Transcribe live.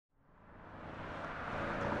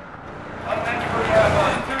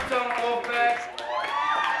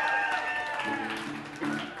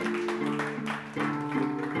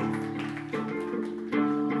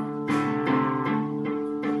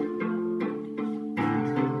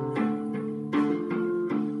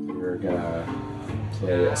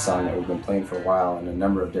today a song that we've been playing for a while in a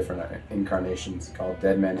number of different incarnations called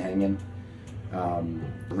Dead Men Hangin',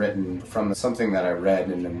 written from something that I read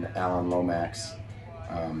in an Alan Lomax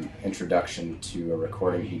introduction to a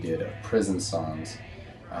recording he did of prison songs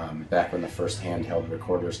back when the first handheld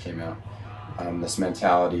recorders came out. This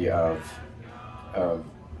mentality of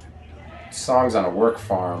songs on a work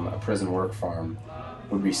farm, a prison work farm,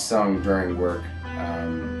 would be sung during work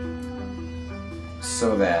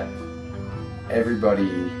so that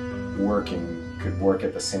everybody working could work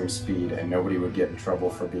at the same speed and nobody would get in trouble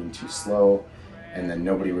for being too slow, and then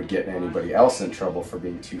nobody would get anybody else in trouble for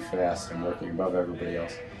being too fast and working above everybody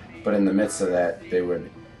else. But in the midst of that, they would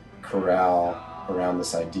corral around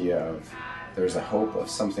this idea of there's a hope of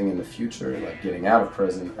something in the future, like getting out of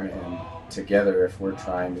prison, and together, if we're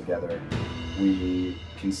trying together, we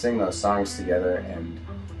can sing those songs together and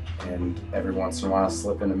every once in a while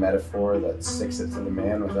slip in a metaphor that sticks it to the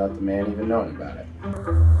man without the man even knowing about it.